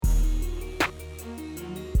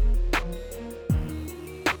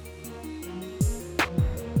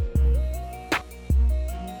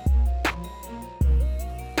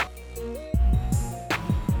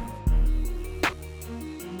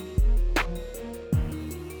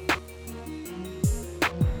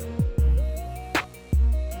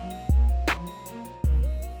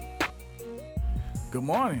Good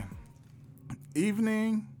morning,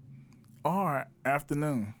 evening, or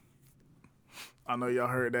afternoon. I know y'all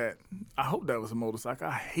heard that. I hope that was a motorcycle.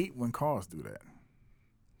 I hate when cars do that.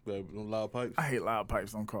 Loud pipes. I hate loud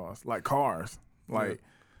pipes on cars. Like cars. Like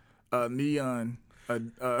neon.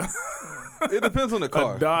 It depends on the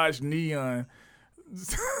car. A Dodge Neon.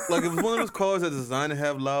 Like if it's one of those cars that's designed to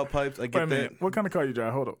have loud pipes, I Wait a get minute. that. What kind of car you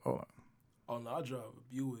drive? Hold on. Oh, no, I drive a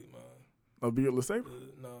Buick, man. A Buick LeSabre?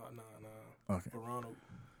 Nah. Okay. Verano.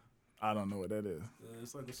 I don't know what that is.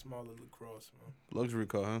 It's like a smaller LaCrosse, man. Luxury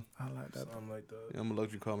car, huh? I like that. Something like that. Yeah, I'm a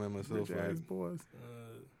luxury car man myself. Rich ass boys.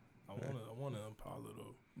 I want an Impala,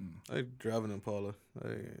 though. I drive an Impala.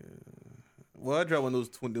 I drive one of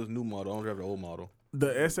those new model. I don't drive the old model.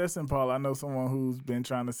 The SS Impala, I know someone who's been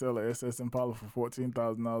trying to sell a SS Impala for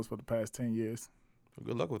 $14,000 for the past 10 years.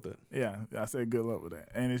 Good luck with that. Yeah, I said good luck with that.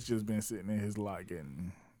 And it's just been sitting in his lot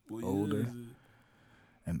getting older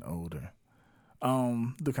and older.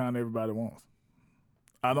 The kind everybody wants.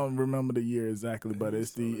 I don't remember the year exactly, but it's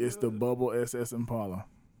the bubble SS Impala.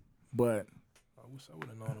 But I wish I would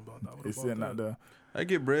have known about that. it's sitting out there. I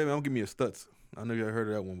get bread, man. I'll give me a Stutz. I know you heard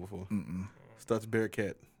of that one before. Stutz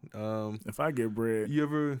Bearcat. If I get bread, You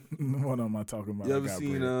ever what am I talking about? you ever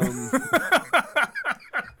seen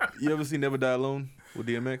you ever seen Never Die Alone with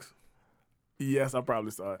DMX? Yes, I probably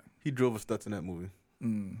saw it. He drove a Stutz in that movie.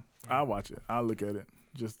 I'll watch it. I'll look at it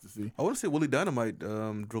just to see. I want to say Willie Dynamite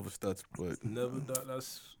drove a Stutz, but Never died.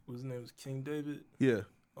 That's what his name is, King David. yeah.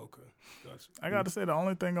 Okay, gotcha. I got to say, the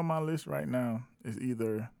only thing on my list right now is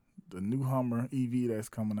either the new Hummer EV that's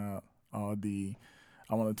coming out or I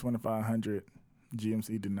want a 2500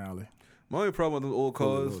 GMC Denali. My only problem with those old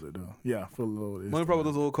Fully cars. loaded, though. Yeah, fully loaded. My only problem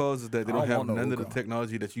with those old cars is that they I don't don't have want no none old of the car.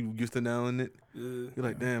 technology that you used to now in it. Yeah. You're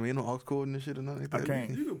like, damn, ain't no aux cord and this shit or nothing like I that.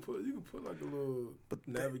 can't. You could put like a little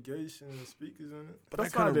navigation and speakers in it. But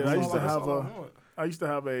that's that what I kinda did. I used to That's have all I want. I used to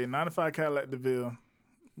have a 95 Cadillac DeVille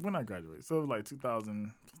when I graduated. So it was like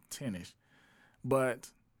 2010-ish. But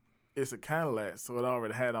it's a Cadillac, so it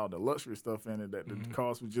already had all the luxury stuff in it that the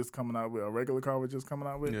cars was just coming out with, a regular car was just coming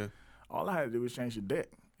out with. Yeah. All I had to do was change the deck,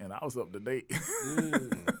 and I was up to date. Yeah.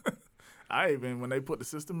 When they put the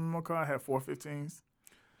system in my car, I had 415s.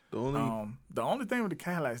 The only The only thing with the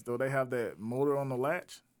Cadillacs, though, they have that motor on the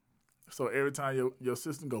latch. So every time your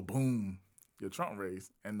system go boom, your trunk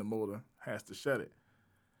raise, and the motor has to shut it.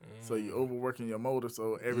 So you're overworking your motor.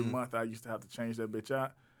 So every month I used to have to change that bitch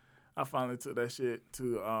out. I finally took that shit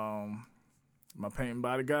to my paint and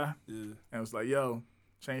body guy and was like, yo,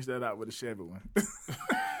 change that out with a Chevy one.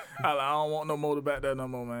 I don't want no motor back there no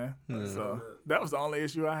more, man. So that was the only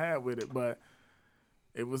issue I had with it. But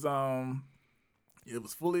it was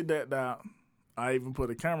fully decked out. I even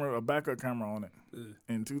put a backup camera on it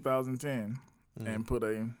in 2010 and put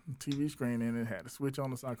a TV screen in it. Had a switch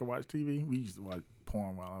on it so I could watch TV. We used to watch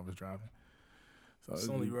porn while I was driving. So It's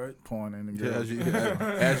only right. Porn and the Yeah, girls.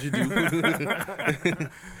 as you do.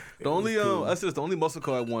 The only muscle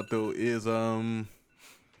car I want though is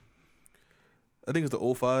I think it's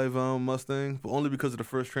the 05 Mustang, but only because of the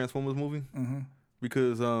first Transformers movie.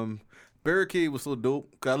 Because Barricade was so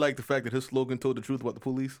dope. 'Cause I like the fact that his slogan told the truth about the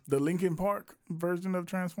police. The Linkin Park version of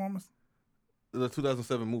Transformers? The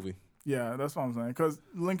 2007 movie. Yeah, that's what I'm saying. Because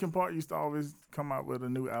Linkin Park used to always come out with a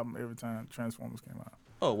new album every time Transformers came out.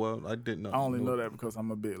 Oh well, I didn't know. I only know that because I'm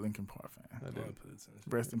a big Linkin Park fan. I didn't.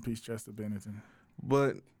 Rest in peace, Chester Bennington.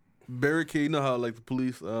 But Barricade, you know how like the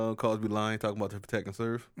police cars be lying, talking about to protect and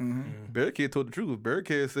serve. Barricade told the truth.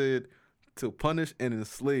 Barricade said to punish and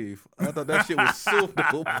enslave. I thought that shit was so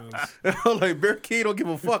dope. I was like, Barricade don't give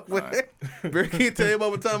a fuck. Barricade tell him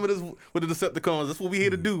all the time with the Decepticons. That's what we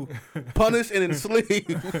here to do. Punish and enslave.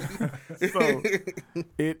 So,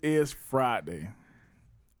 it is Friday.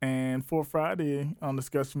 And for Friday, on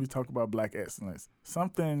discussion, we talk about black excellence.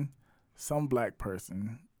 Something some black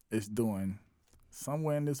person is doing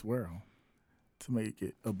somewhere in this world to make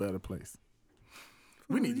it a better place.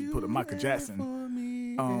 We need to put a Michael Jackson. We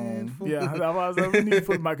need to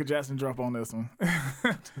put a Michael Jackson drop on this one.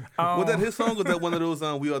 Was that his song? Or was that one of those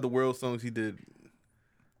 "We Are the World" songs he did?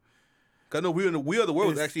 I know "We Are the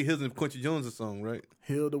World" is actually his and Quincy Jones' song, right?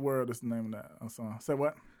 Heal the World is the name of that song. Say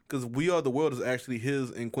what? Because "We Are the World" is actually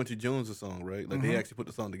his and Quincy Jones' song, right? Like they actually put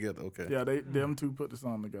the song together. Okay. Yeah, them two put the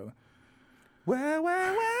song together.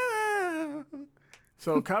 Well.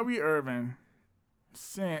 So Kyrie Irving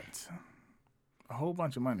sent a whole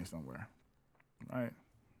bunch of money somewhere, right?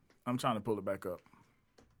 I'm trying to pull it back up.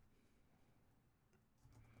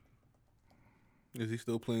 Is he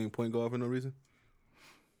still playing point guard for no reason?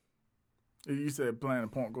 You said playing a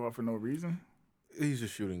point guard for no reason? He's a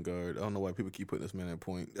shooting guard. I don't know why people keep putting this man at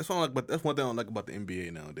point. That's one thing I don't like about the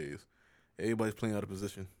NBA nowadays. Everybody's playing out of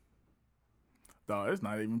position. No, it's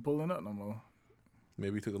not even pulling up no more.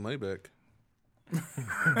 Maybe he took the money back.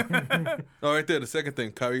 All right, there. The second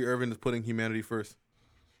thing, Kyrie Irving is putting humanity first.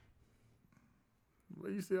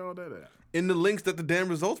 Where you see all that at? In the links that the damn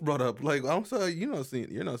results brought up. Like, I'm sorry, you're not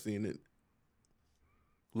seeing it.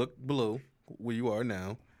 Look below where you are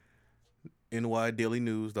now.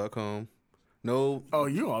 nydailynews.com. No. Oh,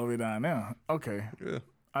 you all the way down now. Okay. Yeah.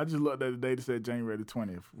 I just looked at the date that said January the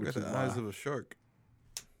 20th. Got the eyes of a shark.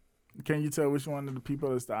 Can you tell which one of the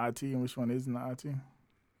people is the IT and which one isn't the IT?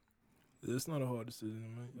 It's not a hard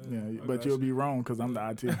decision, man. Yeah, but you'll be wrong because I'm the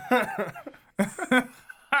IT.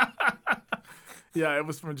 Yeah, it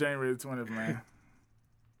was from January the 20th, man.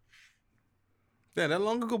 Yeah, that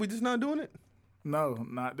long ago we just not doing it? No,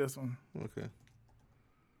 not this one. Okay.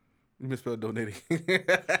 You misspelled donating.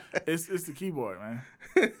 It's the keyboard, man.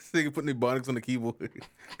 This nigga putting the Ebonics on the keyboard.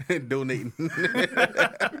 Donating.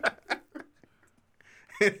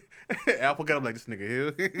 Apple got him like, this nigga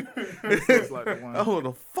here. It's like the one. Oh, what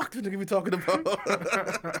the fuck this nigga be talking about?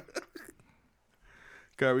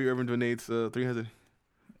 Kyrie Irving donates $300.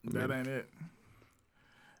 That ain't it.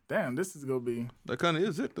 Damn, this is gonna be. That kind of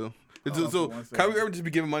is it though. For 1 second. Kyrie Irving just be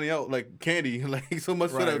giving money out like candy, like so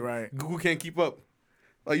much so that Right. Google can't keep up.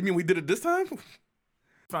 Oh, you mean we did it this time?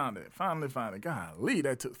 Finally found it. Golly,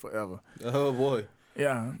 that took forever. Oh boy.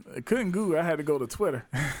 Yeah, I couldn't Google. I had to go to Twitter.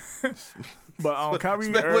 But on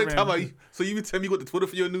Kyrie Wait, Irving, talk about you. So you would tell me what the Twitter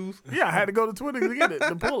for your news? yeah, I had to go to Twitter to get it,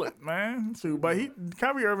 to pull it, man. So, but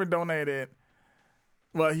Kyrie Irving donated.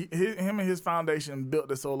 Well, him and his foundation built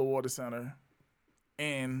the solar water center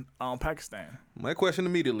in Pakistan. My question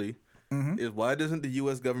immediately is why doesn't the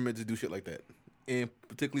U.S. government just do shit like that? And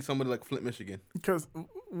particularly somebody like Flint, Michigan. Because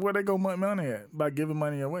where they go money at? By giving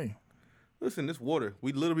money away. Listen, this water,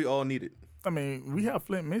 we literally all need it. I mean, we have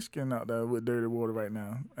Flint, Michigan out there with dirty water right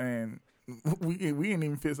now, and we ain't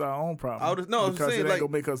even fix our own problem. I'm because saying, it ain't like,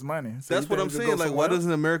 gonna make us money. So that's you what think I'm we just saying. go Like, why somewhere else?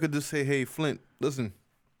 doesn't America just say, hey, Flint, listen,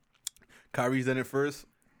 Kyrie's done it first,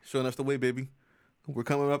 showing us the way, baby. We're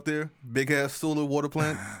coming up there, big ass solar water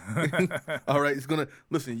plant. All right, it's gonna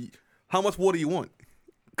listen. How much water you want?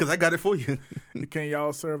 Because I got it for you. Can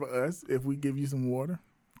y'all serve us if we give you some water?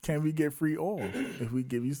 Can we get free oil if we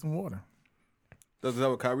give you some water? That's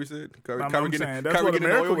what Kyrie said. Kyrie I'm getting, saying, that's Kyrie what getting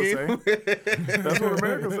America an oil would game. say. That's what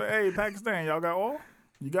America say. Hey, Pakistan, y'all got oil?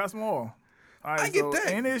 You got some oil. All right, I get so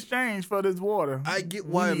that. in exchange for this water, I get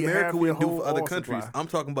why we America have would your do whole for other oil countries. supply. I'm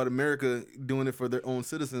talking about America doing it for their own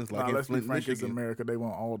citizens, like in let's be Flint, frank, it's Michigan. America. They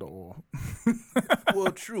want all the oil.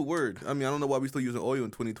 Well, true word. I mean, I don't know why we still using oil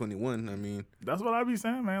in 2021. I mean, That's what I be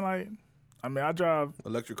saying, man. Like, I mean, I drive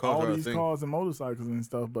electric cars all are a these thing. cars and motorcycles and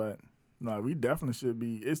stuff, but no, we definitely should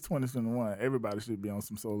be. It's 2021. Everybody should be on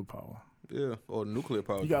some solar power. Yeah, or nuclear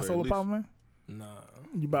power. You got at the very solar least. power, man? Nah.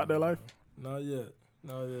 You about that life? Not yet,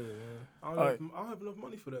 man. I don't have enough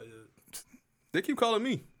money for that yet. They keep calling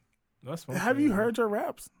me. That's what I'm Have you saying. heard your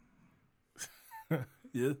raps?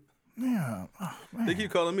 Yeah. Yeah. Oh, man. They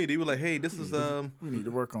keep calling me. They were like, "Hey, this is We need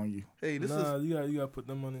to work on you. hey, this Nah, is." you gotta put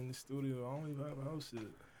them money in the studio. I don't even have a house yet.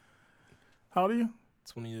 How old are you?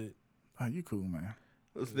 28. Oh, you cool, man.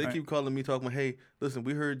 Listen, they keep calling me, talking about, "Hey, listen,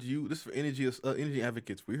 we heard you. This is for energy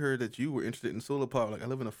advocates. We heard that you were interested in solar power. Like, I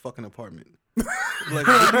live in a fucking apartment. Like,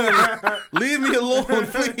 leave me alone,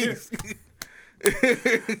 please."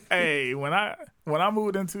 Hey, when I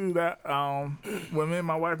moved into that, when me and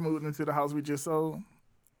my wife moved into the house we just sold,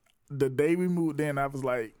 the day we moved in, I was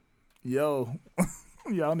like, "Yo,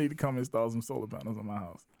 y'all need to come install some solar panels on my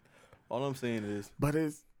house." All I'm saying is, But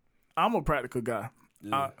I'm a practical guy.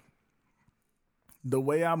 Yeah. The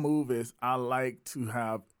way I move is I like to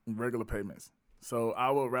have regular payments. So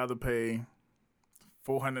I would rather pay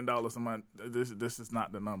 $400 a month. This is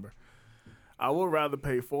not the number. I would rather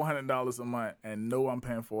pay $400 a month and know I'm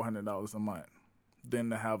paying $400 a month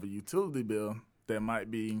than to have a utility bill that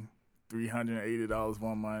might be $380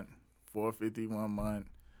 one month, $450 one month,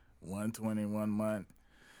 $120 one month,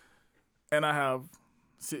 and I have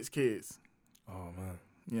 6 kids. Oh man.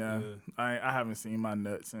 Yeah, I haven't seen my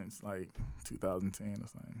nut since like 2010 or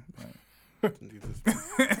something. Like,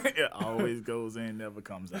 it always goes in, never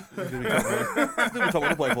comes out. we talking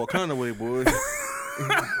this white boy kind of way, boy.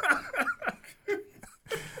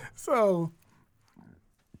 So,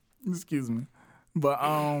 excuse me, but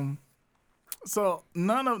so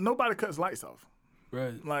nobody cuts lights off.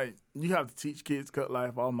 Right. Like you have to teach kids to cut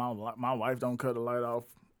light off. My wife don't cut the light off.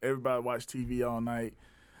 Everybody watch TV all night.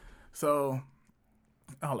 So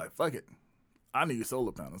I was like, fuck it. I need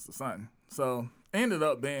solar panels or something. So ended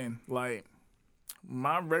up being like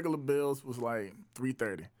my regular bills was like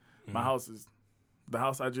 $330. The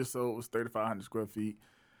house I just sold was 3,500 square feet.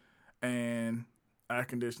 and air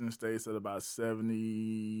conditioning stays at about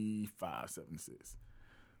 75, 76.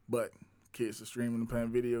 But kids are streaming and playing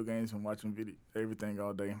video games and watching everything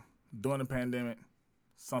all day. During the pandemic,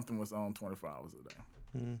 something was on 24 hours a day.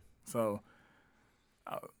 Mm. So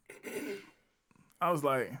I was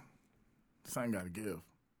like, something got to give.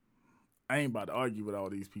 I ain't about to argue with all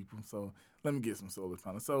these people, so let me get some solar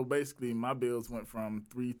panels. So basically, my bills went from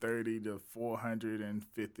 $330 to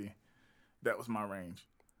 $450. That was my range.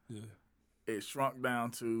 Yeah. It shrunk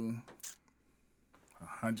down to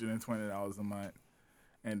 $120 a month,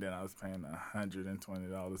 and then I was paying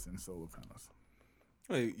 $120 in solar panels.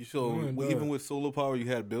 Wait, so even with solar power, you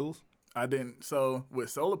had bills? I didn't. So with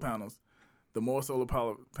solar panels, the more solar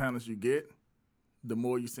panels you get, the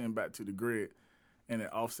more you send back to the grid, and it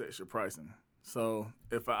offsets your pricing. So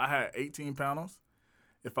if I had 18 panels,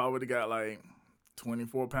 if I would have got like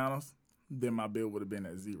 24 panels, then my bill would have been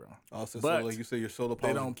at zero. Also, but so like you say, your solar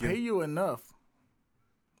power. They don't pay you enough.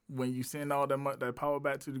 When you send all that power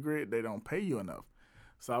back to the grid, they don't pay you enough.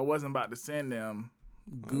 So I wasn't about to send them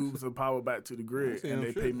goobs of power back to the grid, and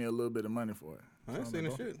they pay me a little bit of money for it. I ain't saying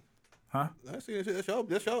that shit. Huh? I ain't saying that shit.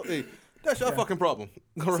 That's your right? Fucking problem.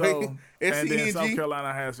 Right? So, and then South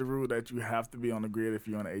Carolina has a rule that you have to be on the grid if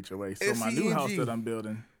you're on the HOA. So my new house that I'm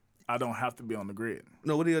building, I don't have to be on the grid.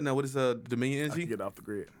 No, what is Dominion Energy? I can get off the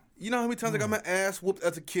grid. You know how many times I got my ass whooped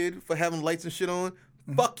as a kid for having lights and shit on?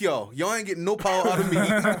 Fuck y'all. Y'all ain't getting no power out of me.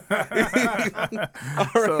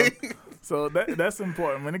 All right. So that's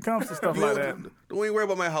important when it comes to stuff like that. Don't even worry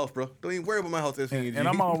about my house, bro. Don't even worry about my house. And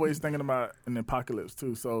I'm always thinking about an apocalypse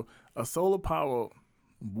too. So a solar power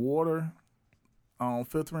water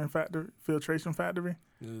filtration factory.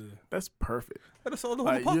 Yeah. That's perfect. That'll solve the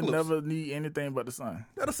whole apocalypse. You never need anything but the sun.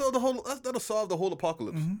 That'll solve the whole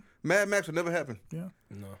apocalypse. Mm-hmm. Mad Max would never happen. Yeah.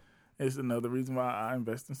 No. It's another reason why I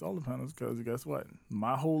invest in solar panels, because guess what?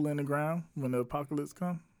 My hole in the ground when the apocalypse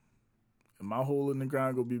comes, my hole in the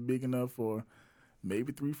ground gonna be big enough for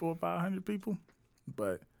maybe 300, 400, 500 people.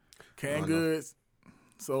 But canned goods,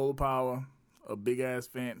 solar power, a big ass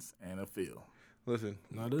fence, and a field. Listen,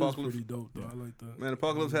 that is pretty dope though. I like that. Man,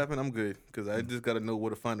 apocalypse happen, I'm good, because I just got to know where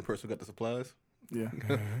to find the person who got the supplies. Yeah.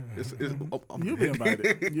 You'll be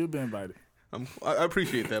invited. You'll be invited. I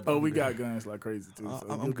appreciate that. Oh, we got guns like crazy too. So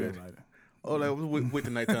I'm good. Oh, like wait the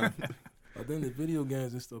nighttime. I think the video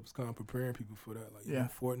games and stuff is kind of preparing people for that. Like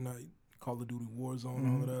Fortnite, Call of Duty, Warzone,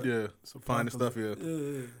 all of that. Yeah, so find the stuff. Yeah.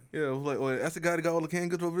 Yeah. I was like, oh, that's the guy that got all the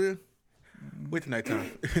canned goods over there. Wait till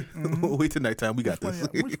nighttime. Wait till nighttime. We got this.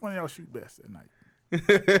 Which one of y'all shoot best at night?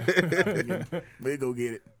 We go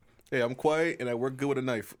get it. Hey, I'm quiet and I work good with a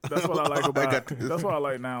knife. That's what I like about. That's what I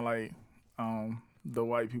like now. Like, the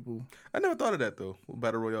white people. I never thought of that though.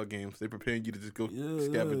 Battle Royale games, they preparing you to just go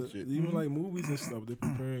scavenge shit. Even like movies and stuff, they're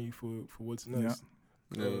preparing you for what's next.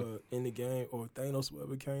 Yeah. In the game, or Thanos,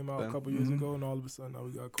 whatever came out a couple years ago, and all of a sudden now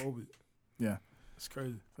we got COVID. Yeah, it's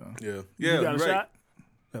crazy. So. Yeah. You got a shot?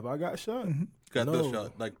 Have I got a shot? Got the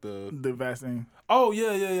shot, like the vaccine. Oh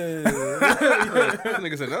yeah.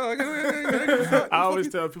 Nigga said, no, I got a shot. I always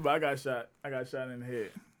tell people I got shot. I got shot in the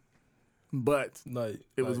head. But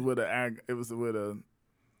it was with the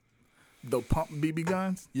pump BB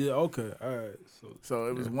guns. Yeah, okay, all right. So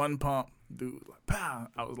it was one pump, dude. Like, pow!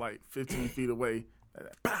 I was like 15 feet away.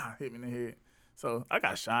 Pow! Hit me in the head. So I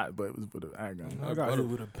got shot, but it was with an air gun. I got hit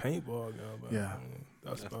with a paintball gun. But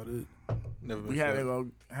that's about it. Never been we had to go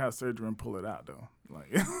have surgery and pull it out though. Like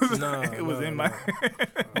it was in my.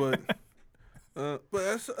 But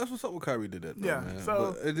that's what's up with Kyrie did that. Though, yeah. Man.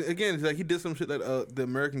 So but again, it's like he did some shit that the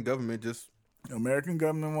American government just. American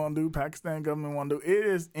government won't do. Pakistan government won't do. It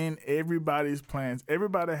is in everybody's plans.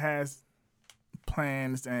 Everybody has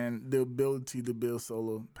plans and the ability to build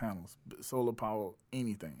solar panels, solar power,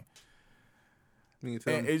 anything.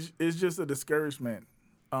 And it's just a discouragement.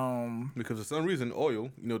 Because for some reason, oil,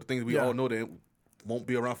 the things we all know that won't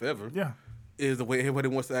be around forever. Yeah. Is the way everybody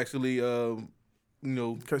wants to actually,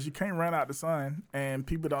 Because you can't run out the sun, and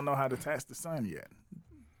people don't know how to tax the sun yet.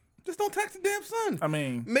 Just don't tax the damn sun. I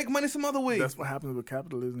mean, make money some other way. That's what happens with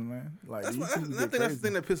capitalism, man. Like I think that's the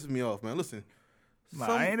thing that pisses me off, man. Listen,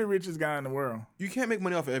 I ain't the richest guy in the world. You can't make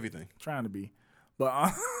money off of everything. Trying to be, but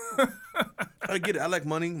I get it. I like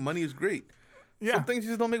money. Money is great. Yeah, some things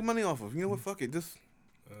you just don't make money off of. You know what? Fuck it. Just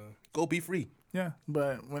go be free. Yeah,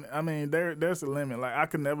 but there's a limit. Like I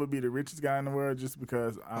could never be the richest guy in the world just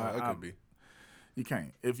because I could be. You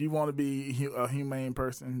can't. If you want to be a humane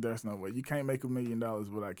person, there's no way. You can't make $1 million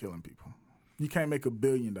without killing people. You can't make $1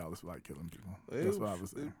 billion without killing people. That's what I was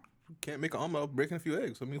saying. You can't make an omelet breaking a few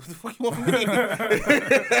eggs. I mean, what the fuck you want from me?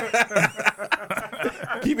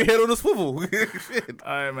 Keep your head on the swivel. Shit.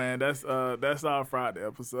 All right, man. That's our Friday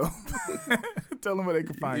episode. Tell them where they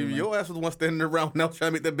can find you. Your ass was the one standing around now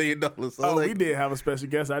trying to make that $1 billion. So we did have a special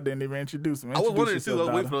guest. I didn't even introduce him. I was wondering too. I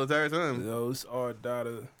was waiting for the entire time. Yo, it's R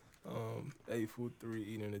Dada, 843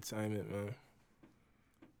 Eat Entertainment, man.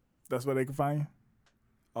 That's where they can find you?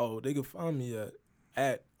 Oh, they can find me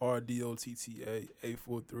at RDOTTA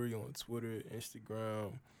 843 on Twitter,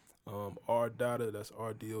 Instagram. R Dada, that's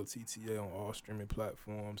RDOTTA on all streaming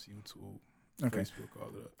platforms, YouTube, Facebook, all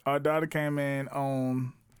of that. R Dada came in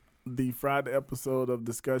on the Friday episode of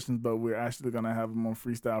Discussions, but we're actually going to have him on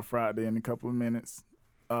Freestyle Friday in a couple of minutes.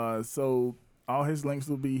 So all his links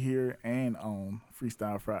will be here and on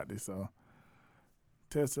Freestyle Friday. So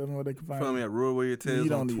tell them where they can find me at Roy Warrior Tales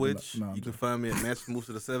on Twitch. You can find me at Master Moose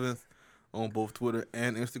of the 7th on both Twitter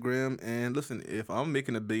and Instagram. And listen, if I'm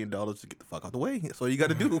making $1 billion, just get the fuck out the way. That's all you got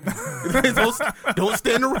to do. don't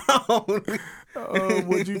stand around.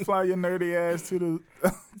 Would you fly your nerdy ass to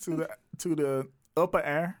the upper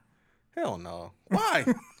air? Hell no. Why?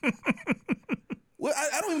 Well,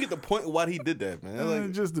 I don't even get the point of why he did that, man.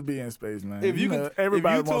 Like, just to be in space, man. If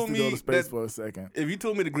everybody wants to go to space for a second. If you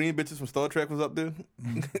told me the green bitches from Star Trek was up there,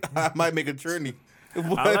 I might make a journey.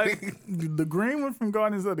 I like the green one from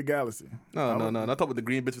Guardians of the Galaxy. No. I'm talking about the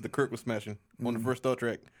green bitches that Kirk was smashing on the first Star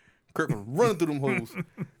Trek. Kirk was running through them hoes.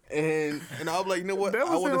 And I was like, you know what? That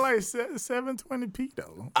was in like 720p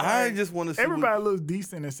though. I just want to see. Everybody looks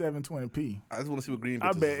decent in 720p. I just want to see what green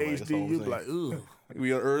bitches I bet is HD you'd be like, ugh.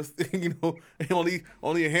 We on Earth,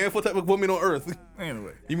 only a handful type of women on Earth.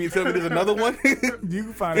 Anyway. You mean tell me there's another one? You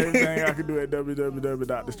can find everything I can do at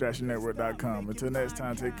www.distractionnetwork.com. Until next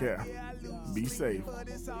time, take care. Be safe.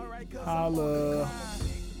 Holla.